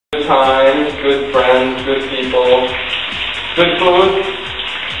Good times, good friends, good people, good food.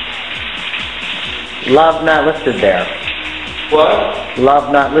 Love not listed there. What?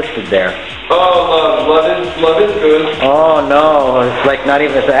 Love not listed there. Oh, love is good. Oh no, it's like not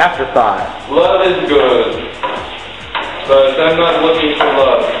even, it's an afterthought. Love is good. But I'm not looking for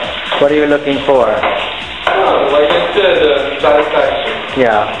love. What are you looking for? Oh, like I said, satisfaction.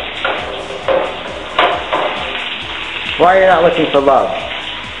 Yeah. Why are you not looking for love?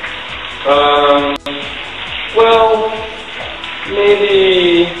 Well,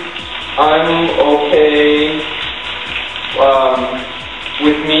 maybe I'm okay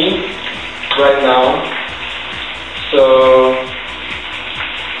with me right now. So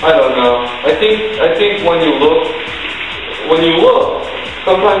I don't know. I think when you look,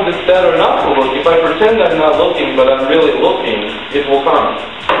 sometimes it's better not to look. If I pretend I'm not looking, but I'm really looking, it will come.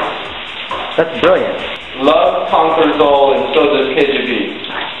 That's brilliant. Love conquers all, and so does KGB.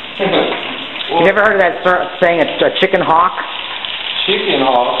 You never heard of that saying, a chicken hawk? Chicken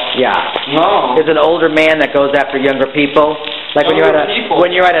hawk? Yeah. No. There's an older man that goes after younger people. Like when you're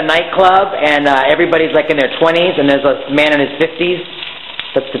at a nightclub and everybody's like in their 20s and there's a man in his 50s.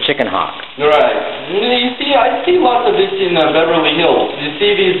 That's the chicken hawk. Right. You see, I see lots of this in Beverly Hills. You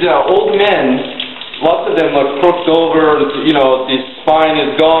see these old men, lots of them are crooked over, you know, the spine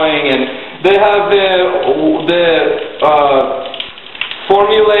is going, and they have the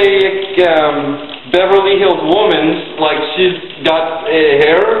formulaic Beverly Hills woman, like she's got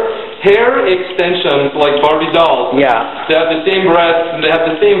hair extensions like Barbie dolls. Yeah. They have the same breasts and they have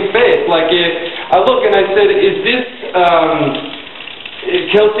the same face. Like I look and I said, is this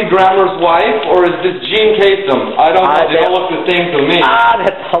Kelsey Grammer's wife or is this Jean Kasem? I don't know. They all look the same to me. Ah,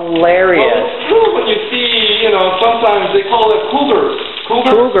 that's hilarious. Well, it's true when you see, you know, sometimes they call it cougars.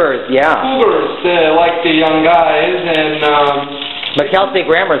 Cougars, yeah. Cougars, like the young guys and. But Kelsey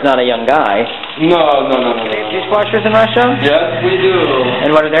Grammer's not a young guy. No. Dishwashers in Russia? Yes, we do.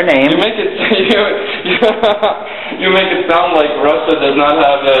 And what are their names? You make it you make it sound like Russia does not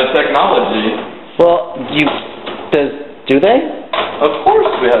have technology. Well, do they? Of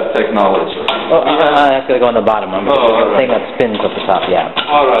course we have technology. Oh, that's going to go on the bottom. I'm the thing that spins up the top, yeah.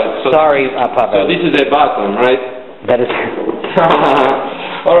 All right. So, sorry, Pavel. So this is the bottom, right? That is...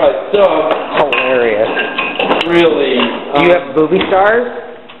 All right, so... Hilarious. Really. Do you have movie stars?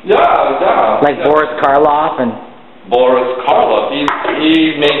 Yeah. Like Boris Karloff and... Boris Karloff.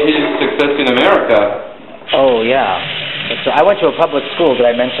 He made his success in America. Oh, yeah. So I went to a public school. Did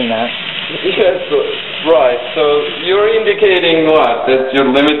I mention that? Yes, right. So you're indicating what? That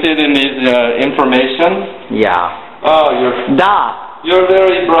you're limited in this information? Yeah. Oh, you're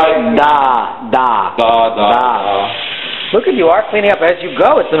very bright. Da. Look at you are cleaning up as you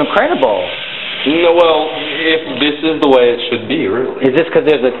go. It's incredible. No, well, if this is the way it should be, really. Is this because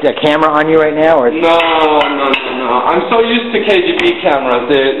there's a camera on you right now? Or No. I'm so used to KGB cameras,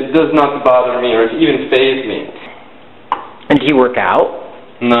 it does not bother me or even faze me. And do you work out?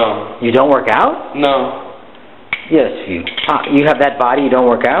 No. You don't work out? No. Yes, you have that body, you don't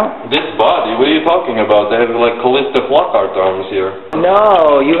work out? This body? What are you talking about? They have like Callista Flockhart arms here.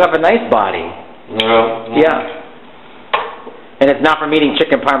 No, you have a nice body. No. Yeah. And it's not from eating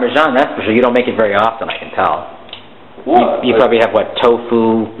chicken parmesan, that's for sure. You don't make it very often, I can tell. What? You probably have, what,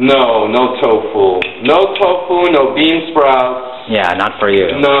 tofu? No tofu. No tofu, no bean sprouts. Yeah, not for you.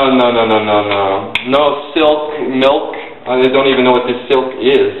 No. No silk milk. I don't even know what this silk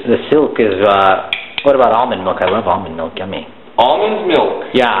is. The silk is, what about almond milk? I love almond milk, yummy. Almond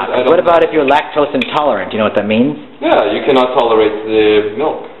milk? Yeah. What about if you're lactose intolerant? Do you know what that means? Yeah, you cannot tolerate the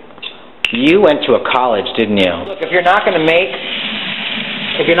milk. You went to a college, didn't you? Look, if you're not going to make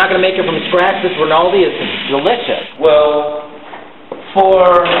it from scratch, this Rinaldi is delicious. Well,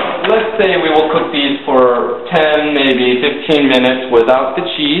 let's say we will cook these for 10, maybe 15 minutes without the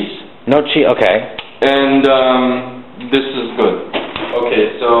cheese. No cheese, okay. And this is good.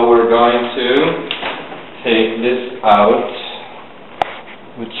 Okay, so we're going to take this out,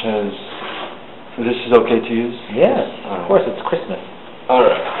 this is okay to use? Yes, of course, it's Christmas. All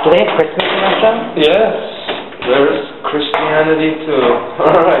right. Do they have Christmas in Russia? Yes, there's Christianity too.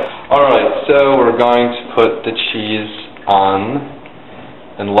 All right. So we're going to put the cheese on,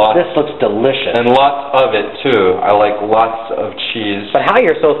 and lots. This looks delicious. And lots of it too. I like lots of cheese. But how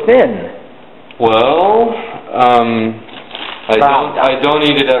you're so thin? Well, I don't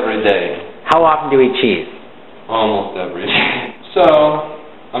eat it every day. How often do you eat cheese? Almost every day. So.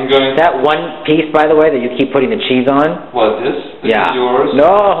 I'm going. That one piece, by the way, that you keep putting the cheese on? What, this? This is yours?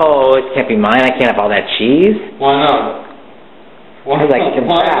 No, it can't be mine. I can't have all that cheese. Why not? Why not?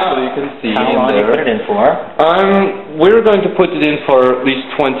 You can see How long do you put it in for? We're going to put it in for at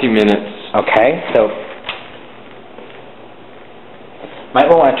least 20 minutes. Okay, so might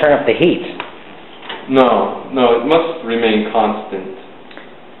want to turn up the heat. No, it must remain constant.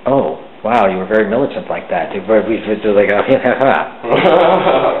 Oh, wow, you were very militant like that. Why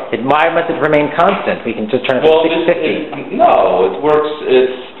must it remain constant? We can just turn it to 650. No, it works,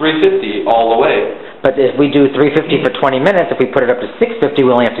 it's 350 all the way. But if we do 350 for 20 minutes, if we put it up to 650,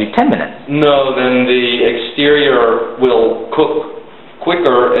 we only have to do 10 minutes. No, then the exterior will cook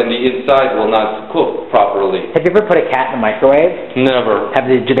quicker and the inside will not cook properly. Have you ever put a cat in a microwave? Never.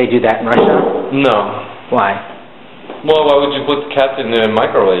 Do they do that in Russia? No. Why? Well, why would you put cats in the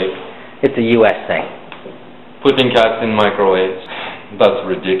microwave? It's a U.S. thing. Putting cats in microwaves? That's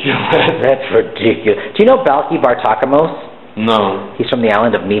ridiculous. That's ridiculous. Do you know Balki Bartakamos? No. He's from the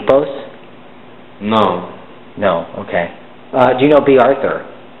island of Mypos? No. No, okay. Do you know B. Arthur?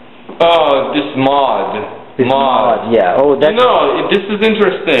 Oh, this Maud. Maud. Yeah. Oh, that's... You know, this is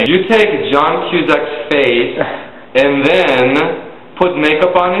interesting. You take John Cusack's face and then put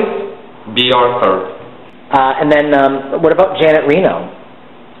makeup on it, B. Arthur. And then, what about Janet Reno?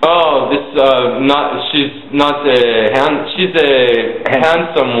 Oh, she's a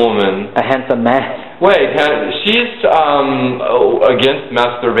handsome woman. A handsome man. Wait, she's against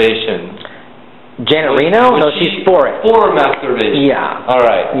masturbation. Janet Reno? No, she's for it. For masturbation. Yeah. All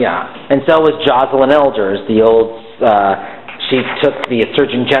right. Yeah. And so was Jocelyn Elders, the old, she took the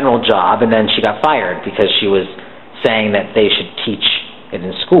Surgeon General job and then she got fired because she was saying that they should teach it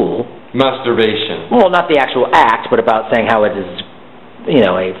in school. Masturbation. Well, not the actual act, but about saying how it is, you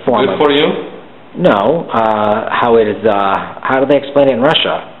know, a form of... Good for you? No. How it is, how do they explain it in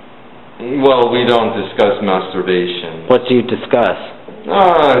Russia? Well, we don't discuss masturbation. What do you discuss?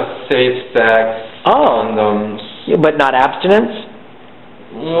 Safe sex. Condoms. But not abstinence?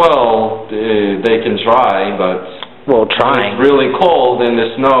 Well, they can try, but... Well, trying. It's really cold and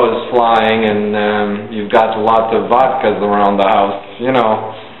the snow is flying and you've got lots of vodkas around the house. You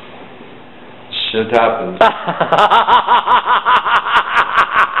know, shit happens.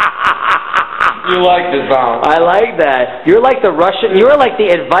 You like this, huh? I like that. You're like the Russian... You're like the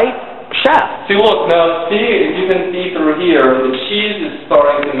Advite chef. See, look, now, see, if you can see through here, the cheese is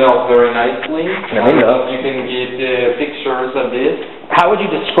starting to melt very nicely. There we go. You can get pictures of this. How would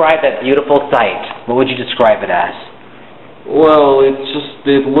you describe that beautiful sight? What would you describe it as? Well, it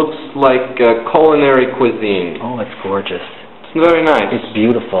looks like culinary cuisine. Oh, it's gorgeous. It's very nice. It's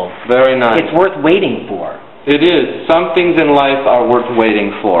beautiful. Very nice. It's worth waiting for. It is. Some things in life are worth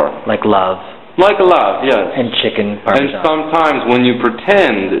waiting for. Like love. Like love, yes. And chicken parmesan. And sometimes when you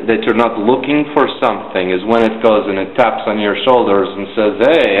pretend that you're not looking for something is when it goes and it taps on your shoulders and says,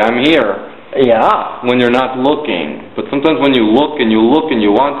 hey, I'm here. Yeah. When you're not looking. But sometimes when you look and you look and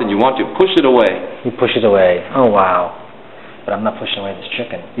you want, you push it away. You push it away. Oh, wow. But I'm not pushing away this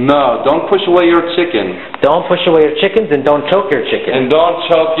chicken. No, don't push away your chicken. Don't push away your chickens and don't choke your chicken. And don't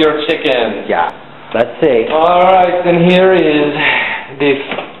choke your chicken. Yeah. Let's see. All right, and here is the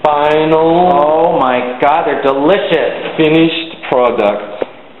final... Oh, my God, they're delicious. Finished product.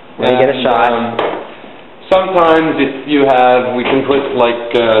 Let me get a shot. Sometimes if you have, we can put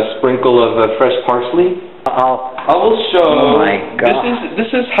like a sprinkle of fresh parsley. I will show... Oh, my God. This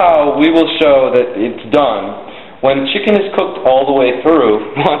is how we will show that it's done. When chicken is cooked all the way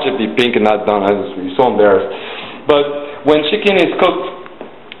through... Watch it be pink and not done. I'm so embarrassed. But when chicken is cooked...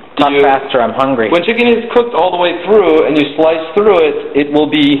 Talk faster, I'm hungry. When chicken is cooked all the way through and you slice through it, it will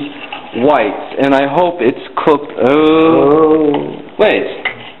be white. And I hope it's cooked... Oh. Wait.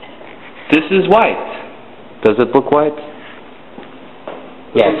 This is white. Does it look white?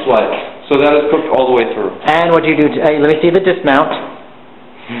 Yes. It looks white. So that is cooked all the way through. And what do you do? Let me see the dismount.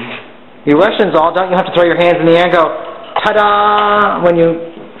 You Russians all don't you have to throw your hands in the air and go, ta-da, when you...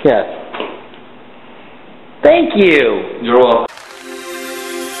 Yes. Thank you. You're welcome.